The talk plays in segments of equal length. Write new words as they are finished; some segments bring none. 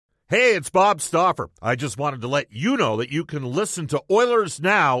Hey, it's Bob Stauffer. I just wanted to let you know that you can listen to Oilers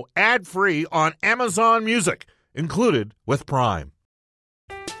Now ad-free on Amazon Music, included with Prime.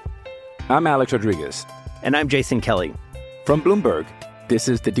 I'm Alex Rodriguez. And I'm Jason Kelly. From Bloomberg, this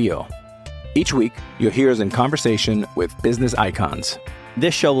is The Deal. Each week, you'll hear us in conversation with business icons.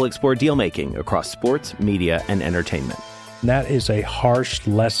 This show will explore deal-making across sports, media, and entertainment. That is a harsh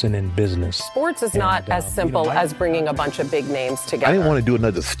lesson in business. Sports is not as simple as bringing a bunch of big names together. I didn't want to do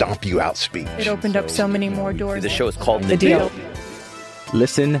another stomp you out speech. It opened up so many more doors. The show is called The Deal.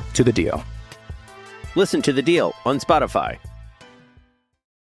 Listen to The Deal. Listen to The Deal on Spotify.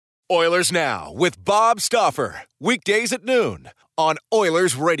 Oilers Now with Bob Stauffer. Weekdays at noon on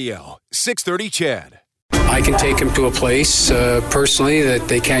Oilers Radio, 630 CHED. I can take them to a place personally that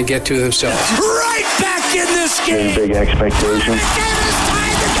they can't get to themselves. Right back in this game. Big expectations.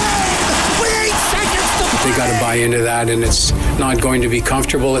 They got to buy into that, and it's not going to be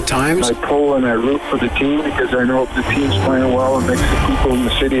comfortable at times. I pull and I root for the team because I know if the team's playing well, it makes the people in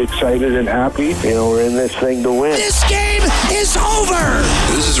the city excited and happy. You know, we're in this thing to win. This game is over.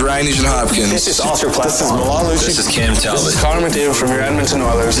 This is Ryan Nugent-Hopkins. This is Oscar Platt. This is Milan Lucic. This is Cam Talbot. This is Connor McDavid from your Edmonton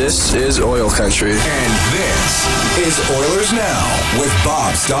Oilers. This is Oil Country. And this is Oilers Now with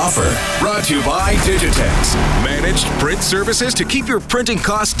Bob Stauffer. Brought to you by Digitex. Managed print services to keep your printing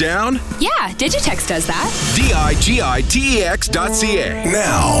costs down? Yeah, Digitex does that. digitex.ca.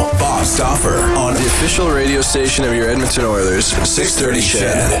 Now, Bob Stauffer on the official radio station of your Edmonton Oilers, 630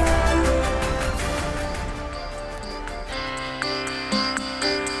 CHED.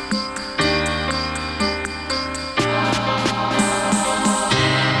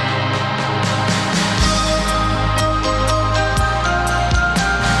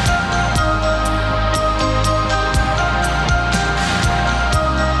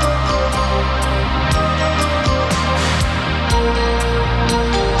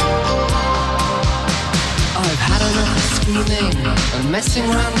 Messing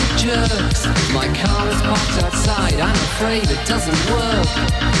around with jerks. My car is parked outside. I'm afraid it doesn't work.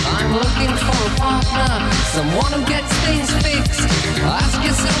 I'm looking for a partner, someone who gets things fixed. Ask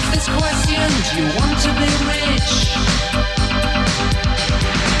yourself this question: do you want to be rich?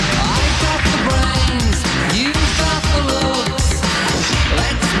 I've got the brains, you've got the looks.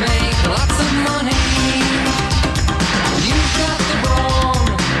 Let's make lots of money. You've got the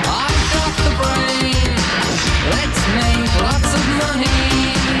brawn, I've got the brain. Let's make lots of money.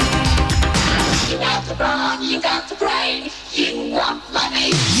 You got the brawn, you got the brain, you want money.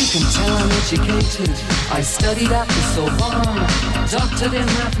 You can tell I'm educated. I studied at the Sorbonne, doctored in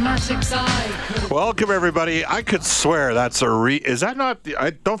mathematics. Welcome, everybody. I could swear that's is that not?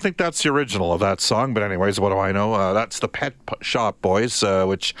 I don't think that's the original of that song, but anyways, what do I know? That's the Pet Shop Boys,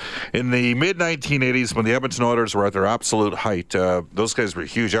 which in the mid-1980s, when the Edmonton Oilers were at their absolute height, those guys were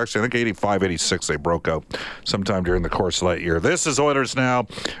huge. Actually, I think 85, 86, they broke out sometime during the course of that year. This is Oilers Now,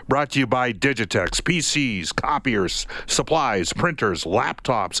 brought to you by Digitex. PCs, copiers, supplies, printers,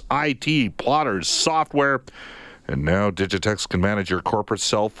 laptops, IT, plotters, software, and now Digitex can manage your corporate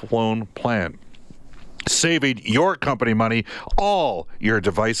cell phone plan, saving your company money. All your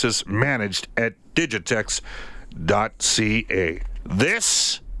devices managed at digitex.ca.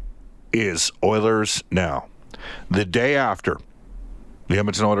 This is Oilers Now. The day after the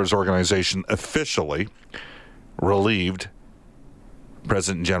Edmonton Oilers organization officially relieved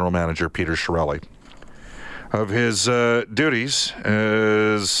President and General Manager Peter Chiarelli of his duties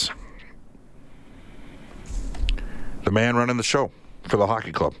as the man running the show for the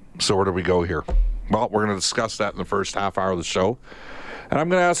hockey club. So where do we go here? Well, we're going to discuss that in the first half hour of the show. And I'm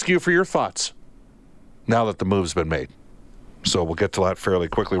going to ask you for your thoughts now that the move's been made. So we'll get to that fairly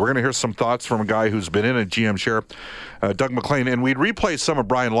quickly. We're going to hear some thoughts from a guy who's been in a GM chair, Doug MacLean. And we'd replay some of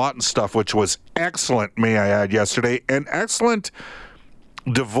Brian Lawton's stuff, which was excellent, may I add, yesterday. And excellent,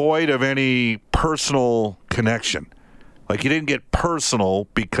 devoid of any personal connection. Like, he didn't get personal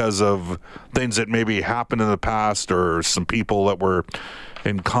because of things that maybe happened in the past or some people that were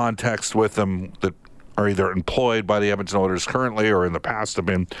in context with them that are either employed by the Edmonton Oilers currently or in the past have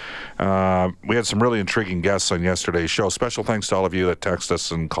been. We had some really intriguing guests on yesterday's show. Special thanks to all of you that texted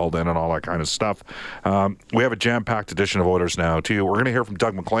us and called in and all that kind of stuff. We have a jam-packed edition of Oilers Now to you. We're going to hear from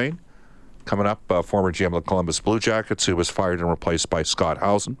Doug MacLean coming up, former GM of the Columbus Blue Jackets, who was fired and replaced by Scott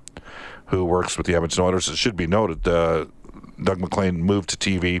Housen, who works with the Edmonton Oilers. It should be noted, Doug MacLean moved to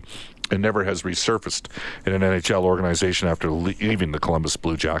TV and never has resurfaced in an NHL organization after leaving the Columbus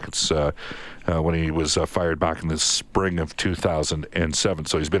Blue Jackets when he was fired back in the spring of 2007.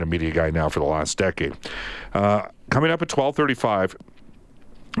 So he's been a media guy now for the last decade. Coming up at 12:35,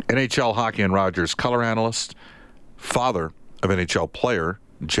 NHL hockey and Rogers color analyst, father of NHL player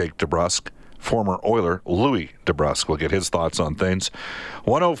Jake DeBrusk. Former Oiler Louis DeBrusk will get his thoughts on things.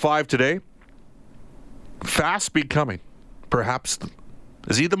 105 today. Fast becoming, perhaps,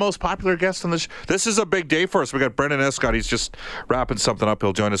 is he the most popular guest on this? This is a big day for us. We got Brendan Escott. He's just wrapping something up.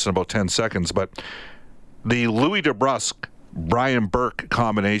 He'll join us in about 10 seconds. But the Louis DeBrusk, Brian Burke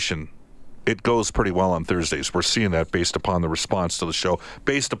combination, it goes pretty well on Thursdays. We're seeing that based upon the response to the show,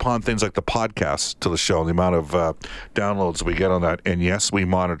 based upon things like the podcast to the show, and the amount of downloads we get on that. And yes, we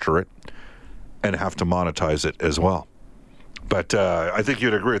monitor it and have to monetize it as well. But I think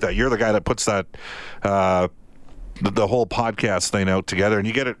you'd agree with that. You're the guy that puts that the whole podcast thing out together, and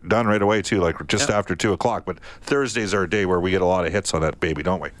you get it done right away, too, like just after 2 o'clock. But Thursdays are a day where we get a lot of hits on that baby,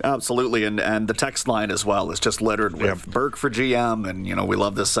 don't we? Absolutely, and the text line as well is just littered with Burke for GM, and, you know, we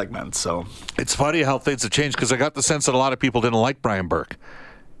love this segment. So it's funny how things have changed, because I got the sense that a lot of people didn't like Brian Burke.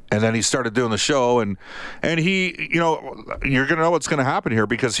 And then he started doing the show, and he, you know, you're going to know what's going to happen here,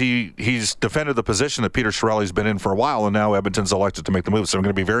 because he's defended the position that Peter Chiarelli's been in for a while, and now Edmonton's elected to make the move. So I'm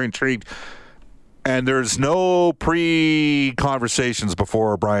going to be very intrigued. And there's no pre-conversations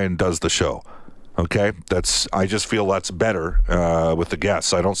before Brian does the show. Okay? I just feel that's better with the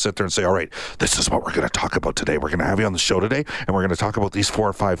guests. I don't sit there and say, all right, this is what we're going to talk about today. We're going to have you on the show today, and we're going to talk about these 4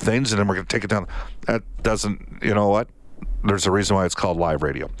 or 5 things, and then we're going to take it down. That doesn't, you know what? There's a reason why it's called live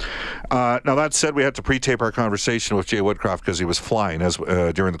radio. Now, that said, we had to pre-tape our conversation with Jay Woodcroft because he was flying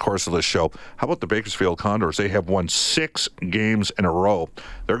during the course of this show. How about the Bakersfield Condors? They have won 6 games in a row.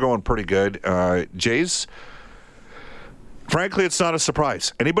 They're going pretty good. Jay's, frankly, it's not a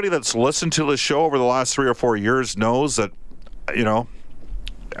surprise. Anybody that's listened to this show over the last 3 or 4 years knows that, you know,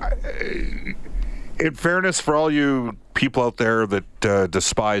 in fairness for all you people out there that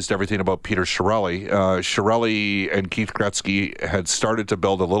despised everything about Peter Chiarelli, Chiarelli and Keith Gretzky had started to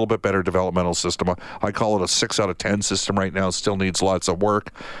build a little bit better developmental system. I call it a 6 out of 10 system right now. Still needs lots of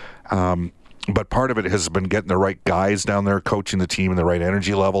work. But part of it has been getting the right guys down there, coaching the team in the right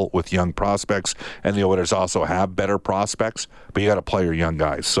energy level with young prospects. And the Oilers also have better prospects, but you got to play your young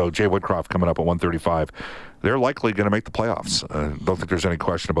guys. So Jay Woodcroft coming up at 1:35. They're likely going to make the playoffs. Don't think there's any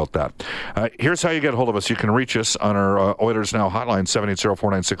question about that. Here's how you get a hold of us. You can reach us on our Oilers Now hotline,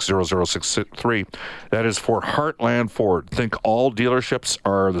 780-496-0063. That is for Heartland Ford. Think all dealerships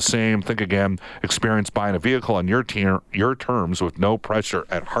are the same. Think again. Experience buying a vehicle on your terms with no pressure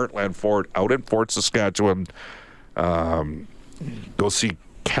at Heartland Ford out in Fort Saskatchewan. Go see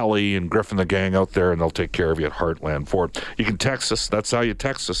Kelly and Griffin, the gang out there, and they'll take care of you at Heartland Ford. You can text us. That's how you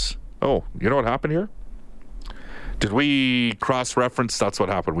text us. Oh, you know what happened here? Did we cross-reference? That's what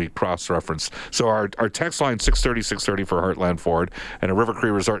happened. We cross-referenced. So our text line, 630-630 for Heartland Ford, and a River Cree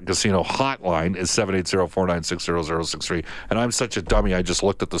Resort and Casino hotline is 780-496-0063. And I'm such a dummy, I just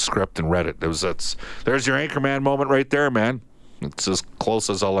looked at the script and read it. There's your Anchorman moment right there, man. It's as close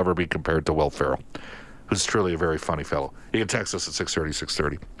as I'll ever be compared to Will Ferrell, who's truly a very funny fellow. You can text us at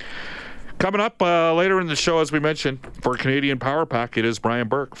 630-630. Coming up later in the show, as we mentioned, for Canadian Power Pack, it is Brian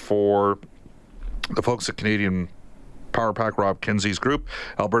Burke. For the folks at Canadian Power Pack, Rob Kinsey's group,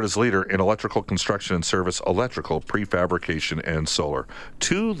 Alberta's leader in electrical construction and service, electrical, prefabrication, and solar.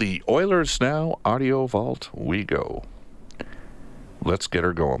 To the Oilers Now Audio Vault we go. Let's get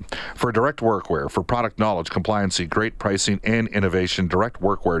her going. For Direct Workwear, for product knowledge, compliancy, great pricing, and innovation,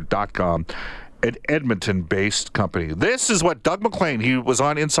 directworkwear.com. An Edmonton-based company. This is what Doug MacLean, he was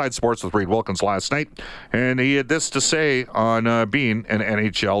on Inside Sports with Reed Wilkins last night, and he had this to say on being an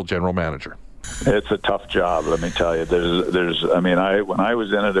NHL general manager. It's a tough job, let me tell you. When I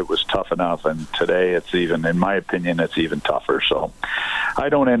was in it, it was tough enough, and today it's even, in my opinion, it's even tougher. So I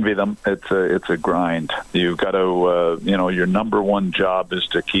don't envy them. It's a grind. You've got to, your number one job is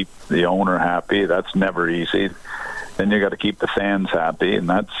to keep the owner happy. That's never easy. Then you got to keep the fans happy, and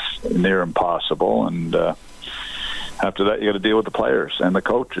that's near impossible. And after that, you got to deal with the players and the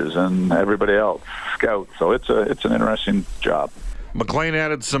coaches and everybody else, scouts. So it's an interesting job. MacLean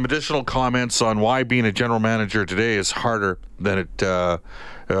added some additional comments on why being a general manager today is harder than it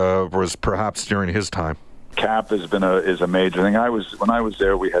was perhaps during his time. Cap is a major thing. When I was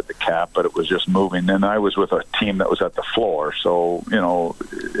there, we had the cap, but it was just moving. And I was with a team that was at the floor, so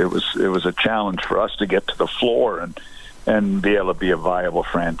it was a challenge for us to get to the floor and be able to be a viable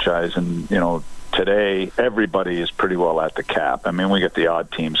franchise. And today everybody is pretty well at the cap. I mean, we get the odd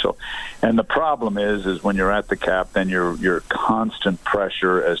team. So, and the problem is when you're at the cap, then you're constant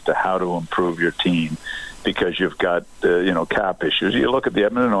pressure as to how to improve your team, because you've got cap issues. You look at the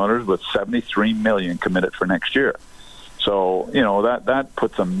Edmonton Oilers with $73 million committed for next year. So that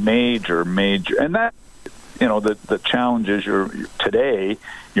puts a major, and that the challenge is today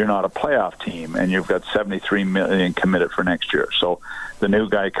you're not a playoff team, and you've got $73 million committed for next year. So the new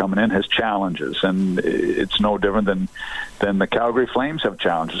guy coming in has challenges, and it's no different than the Calgary Flames have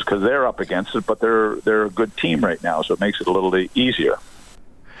challenges because they're up against it, but they're a good team right now, so it makes it a little easier.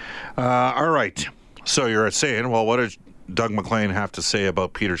 All right. So you're saying, well, what does Doug MacLean have to say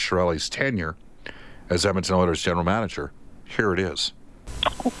about Peter Chiarelli's tenure as Edmonton Oilers general manager? Here it is.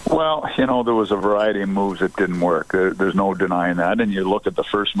 Well, there was a variety of moves that didn't work. There's no denying that. And you look at the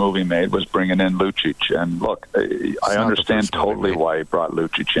first move he made was bringing in Lucic. And look, I understand totally why he brought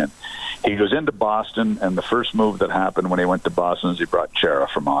Lucic in. He goes into Boston, and the first move that happened when he went to Boston is he brought Chara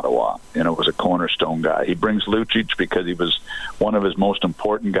from Ottawa. It was a cornerstone guy. He brings Lucic because he was one of his most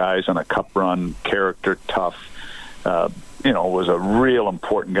important guys on a cup run, character, tough, was a real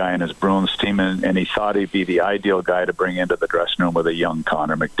important guy in his Bruins team, and he thought he'd be the ideal guy to bring into the dressing room with a young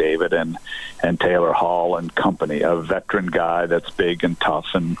Connor McDavid and Taylor Hall and company, a veteran guy that's big and tough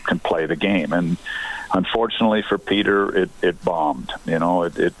and can play the game. And unfortunately for Peter, it bombed.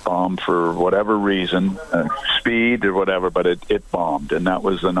 It bombed for whatever reason, speed or whatever, but it bombed, and that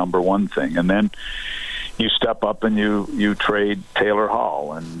was the number one thing. And then you step up and you trade Taylor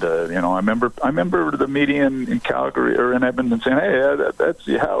Hall, and I remember the media in Calgary or in Edmonton saying, "Hey, that's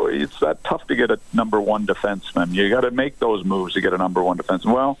how it's that tough to get a number one defenseman. You got to make those moves to get a number one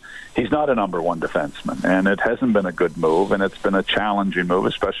defenseman." Well, he's not a number one defenseman, and it hasn't been a good move, and it's been a challenging move,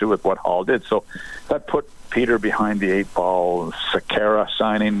 especially with what Hall did. So that put Peter behind the eight ball. Sekera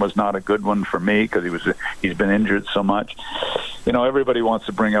signing was not a good one for me because he's been injured so much. Everybody wants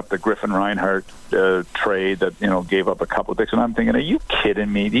to bring up the Griffin Reinhart trade that gave up a couple of picks, and I'm thinking, are you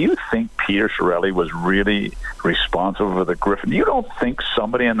kidding me? Do you think Peter Chiarelli was really responsible for the Griffin? You don't think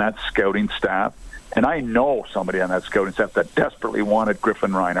somebody on that scouting staff, and I know somebody on that scouting staff that desperately wanted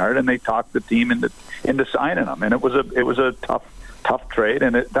Griffin Reinhart, and they talked the team into signing him, and it was a tough trade,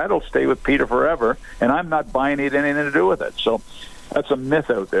 and that'll stay with Peter forever, and I'm not buying it anything to do with it. So that's a myth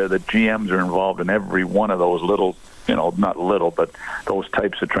out there that GMs are involved in every one of those little, not little, but those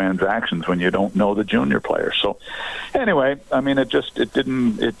types of transactions when you don't know the junior players. So anyway,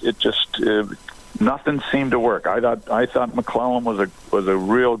 nothing seemed to work. I thought McClellan was a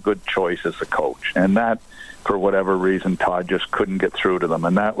real good choice as a coach, and that, for whatever reason, Todd just couldn't get through to them,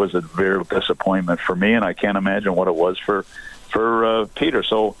 and that was a very disappointment for me, and I can't imagine what it was for Peter.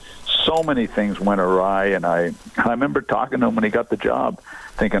 So many things went awry, and I remember talking to him when he got the job,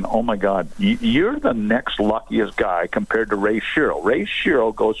 thinking, oh my God, you're the next luckiest guy compared to Ray Shero. Ray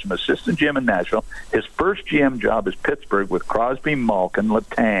Shero goes from assistant GM in Nashville. His first GM job is Pittsburgh with Crosby, Malkin,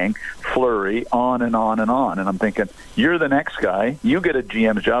 Letang, Fleury, on and on and on. And I'm thinking, you're the next guy. You get a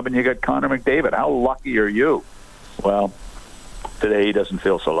GM's job, and you got Connor McDavid. How lucky are you? Well, today he doesn't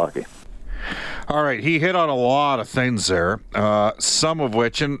feel so lucky. All right, he hit on a lot of things there, some of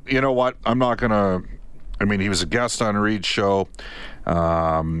which, and you know what, I'm not going to, he was a guest on Reed's show,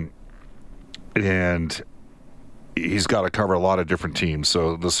 and he's got to cover a lot of different teams,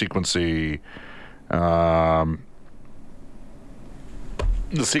 so the sequencing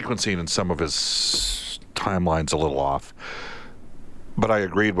in some of his timeline's a little off, but I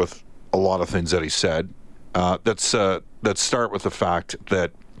agreed with a lot of things that he said. Let's start with the fact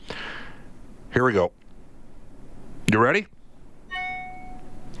that, here we go. You ready?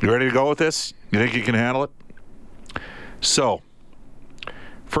 You ready to go with this? You think you can handle it? So,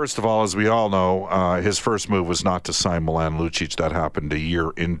 first of all, as we all know, his first move was not to sign Milan Lucic. That happened a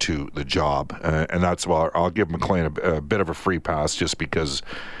year into the job. And that's why I'll give McLean a bit of a free pass just because,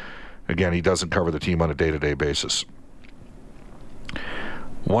 again, he doesn't cover the team on a day-to-day basis.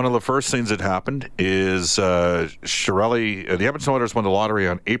 One of the first things that happened is Chiarelli, the Edmonton Oilers won the lottery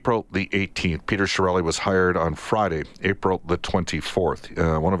on April the 18th. Peter Chiarelli was hired on Friday, April the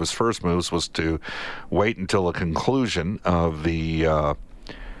 24th. One of his first moves was to wait until the conclusion of the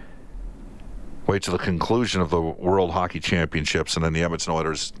World Hockey Championships, and then the Edmonton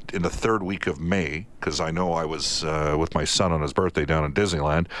Oilers in the third week of May, because I know I was with my son on his birthday down in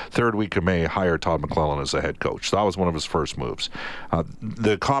Disneyland, third week of May, hired Todd McClellan as the head coach. That was one of his first moves.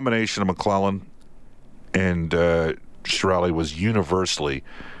 The combination of McClellan and Chiarelli was universally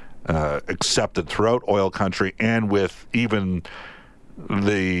accepted throughout oil country, and with even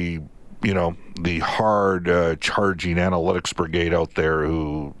the hard charging analytics brigade out there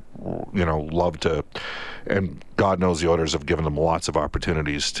who love to, and God knows the Oilers have given them lots of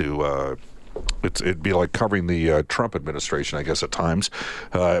opportunities to, it'd be like covering the Trump administration, I guess, at times,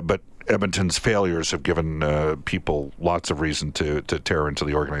 but Edmonton's failures have given people lots of reason to tear into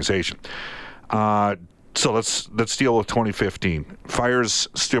the organization. So let's deal with 2015. Fires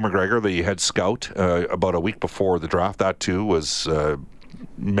Stu McGregor, the head scout, about a week before the draft. That too was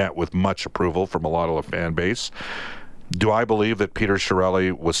met with much approval from a lot of the fan base. Do I believe that Peter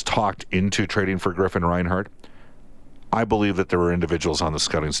Chiarelli was talked into trading for Griffin Reinhart? I believe that there were individuals on the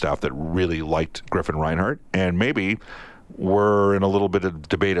scouting staff that really liked Griffin Reinhart, and maybe were in a little bit of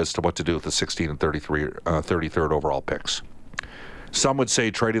debate as to what to do with the 16 and 33rd overall picks. Some would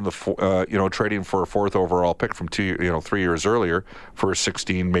say trading for a fourth overall pick from 3 years earlier for a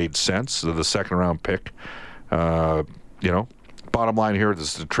 16 made sense. The second round pick, bottom line here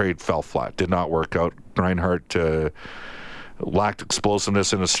is the trade fell flat, did not work out. Reinhart lacked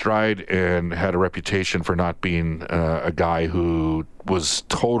explosiveness in his stride and had a reputation for not being a guy who was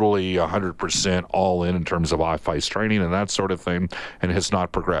totally 100% all in terms of off-ice training and that sort of thing, and has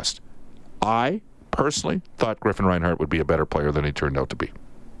not progressed. I personally thought Griffin Reinhart would be a better player than he turned out to be.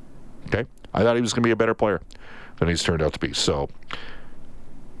 Okay? I thought he was going to be a better player than he's turned out to be. So,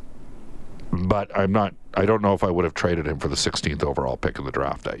 but I don't know if I would have traded him for the 16th overall pick in the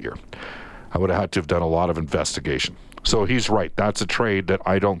draft that year. I would have had to have done a lot of investigation. So he's right. That's a trade that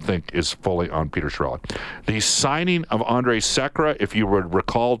I don't think is fully on Peter Chiarelli. The signing of Andre Sekera, if you would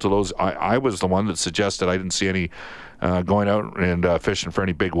recall to those, I was the one that suggested I didn't see any going out and fishing for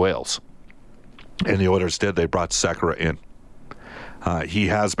any big whales. And the Oilers did. They brought Sekera in. He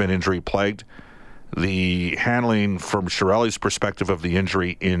has been injury plagued. The handling from Chiarelli's perspective of the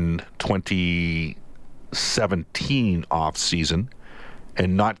injury in 2017 off season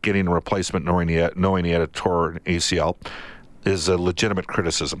and not getting a replacement knowing he had a torn ACL is a legitimate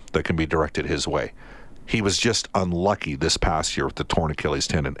criticism that can be directed his way. He was just unlucky this past year with the torn Achilles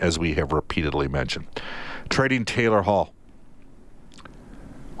tendon, as we have repeatedly mentioned. Trading Taylor Hall.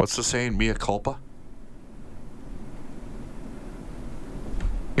 What's the saying? Mea culpa?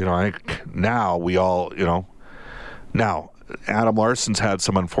 I think now we all, now Adam Larson's had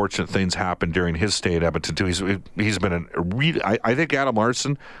some unfortunate things happen during his stay at Edmonton too. He's been I think Adam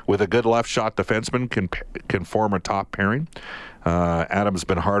Larson with a good left shot defenseman can form a top pairing. Adam's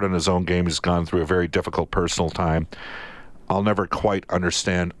been hard on his own game. He's gone through a very difficult personal time. I'll never quite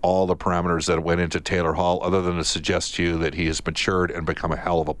understand all the parameters that went into Taylor Hall, other than to suggest to you that he has matured and become a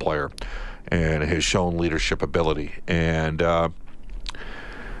hell of a player and has shown leadership ability. And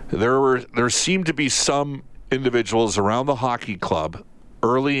there seemed to be some individuals around the hockey club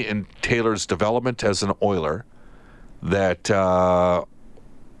early in Taylor's development as an Oiler that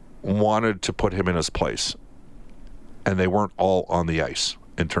wanted to put him in his place. And they weren't all on the ice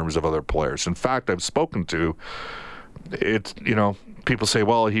in terms of other players. In fact, I've spoken to it, people say,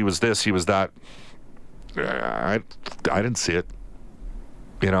 well, he was this, he was that. I didn't see it.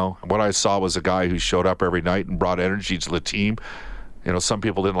 What I saw was a guy who showed up every night and brought energy to the team. Some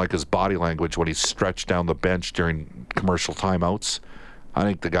people didn't like his body language when he stretched down the bench during commercial timeouts. I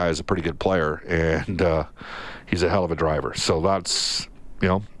think the guy is a pretty good player, and he's a hell of a driver. So that's,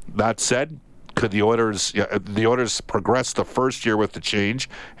 that said, could the Oilers progressed the first year with the change,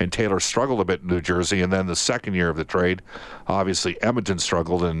 and Taylor struggled a bit in New Jersey, and then the second year of the trade, obviously Edmonton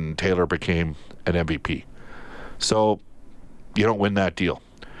struggled, and Taylor became an MVP. So you don't win that deal.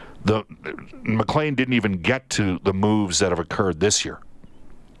 McLean didn't even get to the moves that have occurred this year,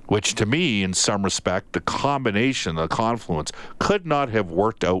 which to me, in some respect, the combination, the confluence, could not have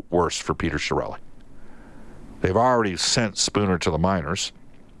worked out worse for Peter Chiarelli. They've already sent Spooner to the minors.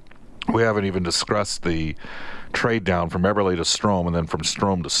 We haven't even discussed the trade down from Eberle to Strome and then from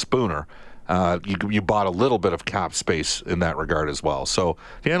Strome to Spooner. You bought a little bit of cap space in that regard as well. So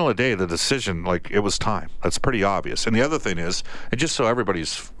at the end of the day, the decision, it was time. That's pretty obvious. And the other thing is, and just so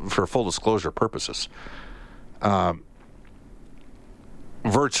everybody's, for full disclosure purposes,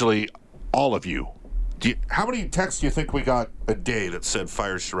 virtually all of you, how many texts do you think we got a day that said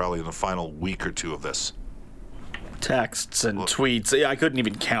fire Chiarelli in the final week or two of this? Texts and tweets. Yeah, I couldn't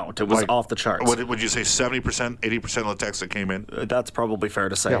even count. It was off the charts. Would you say 70%, 80% of the texts that came in? That's probably fair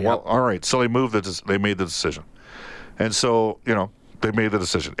to say. Yeah, well, all right. So they made the decision. And so, they made the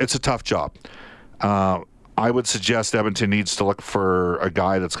decision. It's a tough job. I would suggest Edmonton needs to look for a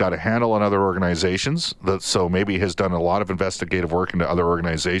guy that's got a handle on other organizations, so maybe has done a lot of investigative work into other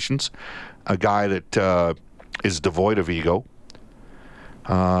organizations, a guy that is devoid of ego,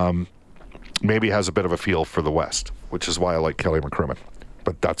 maybe has a bit of a feel for the West, which is why I like Kelly McCrimmon.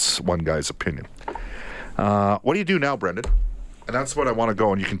 But that's one guy's opinion. What do you do now, Brendan? And that's what I want to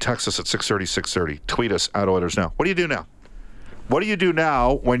go, and you can text us at 630-630. Tweet us at Oilers Now. What do you do now? What do you do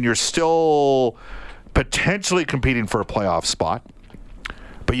now when you're still potentially competing for a playoff spot,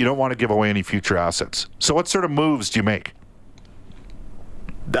 but you don't want to give away any future assets? So what sort of moves do you make?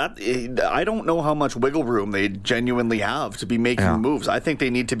 I don't know how much wiggle room they genuinely have to be making moves. I think they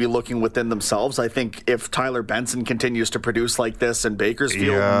need to be looking within themselves. I think if Tyler Benson continues to produce like this in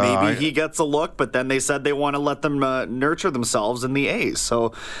Bakersfield, maybe he gets a look, but then they said they want to let them nurture themselves in the A's.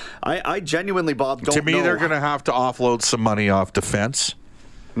 So I genuinely, Bob, don't know. To me, they're going to have to offload some money off defense.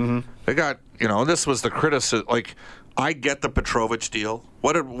 Mm-hmm. They got, this was the criticism. Like, I get the Petrovic deal.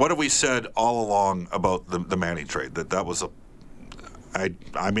 What have we said all along about the Manning trade? That was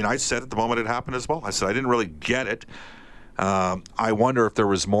I said at the moment it happened as well. I said I didn't really get it. I wonder if there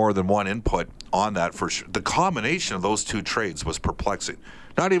was more than one input on that for sure. The combination of those two trades was perplexing.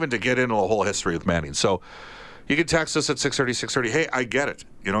 Not even to get into the whole history with Manning. So you can text us at 630. Hey, I get it.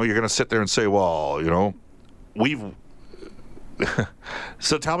 You're going to sit there and say, well, we've.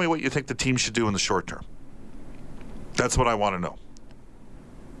 So tell me what you think the team should do in the short term. That's what I want to know.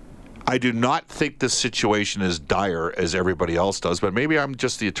 I do not think this situation is dire as everybody else does, but maybe I'm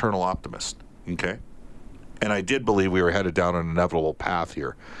just the eternal optimist, okay? And I did believe we were headed down an inevitable path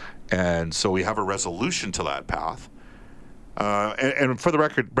here. And so we have a resolution to that path. And for the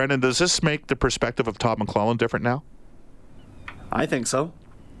record, Brendan, does this make the perspective of Todd McClellan different now? I think so.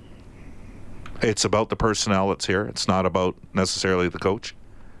 It's about the personnel that's here. It's not about necessarily the coach.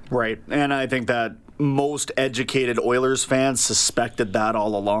 Right. And I think that most educated Oilers fans suspected that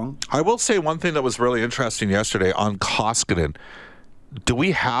all along. I will say one thing that was really interesting yesterday on Koskinen. Do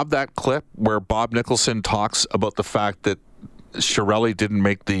we have that clip where Bob Nicholson talks about the fact that Chiarelli didn't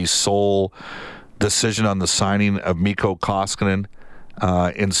make the sole decision on the signing of Mikko Koskinen?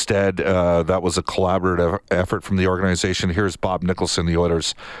 Instead, that was a collaborative effort from the organization. Here's Bob Nicholson, the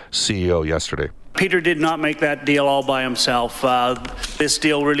Oilers CEO, yesterday. Peter did not make that deal all by himself. This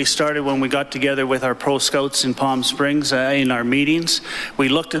deal really started when we got together with our pro scouts in Palm Springs in our meetings. We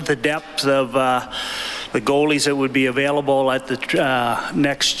looked at the depth of the goalies that would be available at the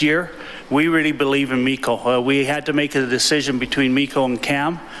next year. We really believe in Mikko. We had to make a decision between Mikko and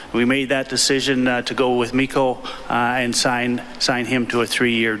Cam. We made that decision to go with Mikko and sign him to a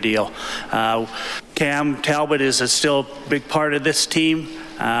 3-year deal. Cam Talbot is still a big part of this team.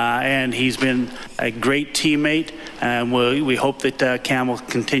 And he's been a great teammate, and we hope that Cam will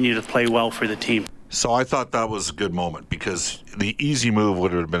continue to play well for the team. So I thought that was a good moment, because the easy move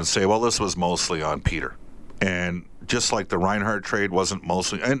would have been to say, well, this was mostly on Peter. And just like the Reinhart trade wasn't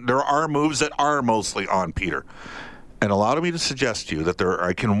mostly, and there are moves that are mostly on Peter. And allow me to suggest to you that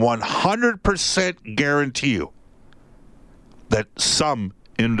I can 100% guarantee you that some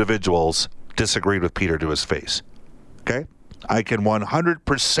individuals disagreed with Peter to his face. Okay? I can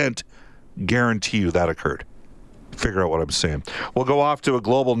 100% guarantee you that occurred. Figure out what I'm saying. We'll go off to a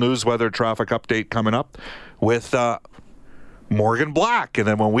global news weather traffic update coming up with Morgan Black. And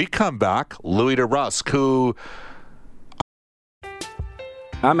then when we come back, Louis DeRusk, who...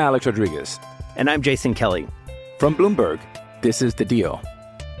 I'm Alex Rodriguez. And I'm Jason Kelly. From Bloomberg, this is The Deal.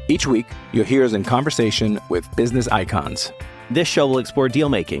 Each week, you'll hear us in conversation with business icons. This show will explore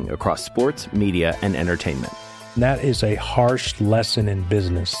deal-making across sports, media, and entertainment. That is a harsh lesson in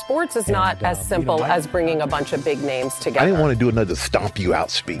business. Sports is not as simple as bringing a bunch of big names together. I didn't want to do another stomp you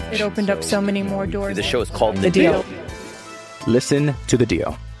out speech. It opened up so many more doors. The show is called The Deal. Listen to The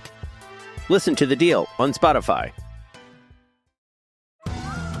Deal. Listen to The Deal on Spotify.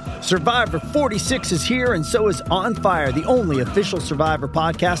 Survivor 46 is here, and so is On Fire, the only official Survivor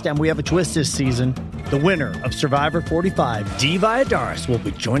podcast, and we have a twist this season. The winner of Survivor 45, Dee Valladares, will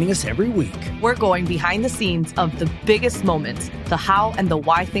be joining us every week. We're going behind the scenes of the biggest moments, the how and the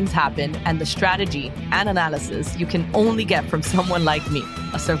why things happen, and the strategy and analysis you can only get from someone like me,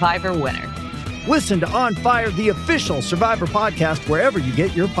 a Survivor winner. Listen to On Fire, the official Survivor podcast, wherever you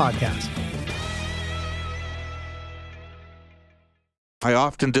get your podcast. I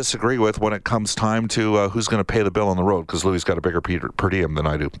often disagree with when it comes time to who's going to pay the bill on the road, because Louis got a bigger per diem than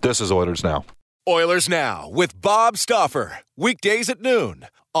I do. This is Oilers Now. Oilers Now with Bob Stauffer. Weekdays at noon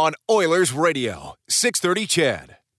on Oilers Radio, 630 CHED.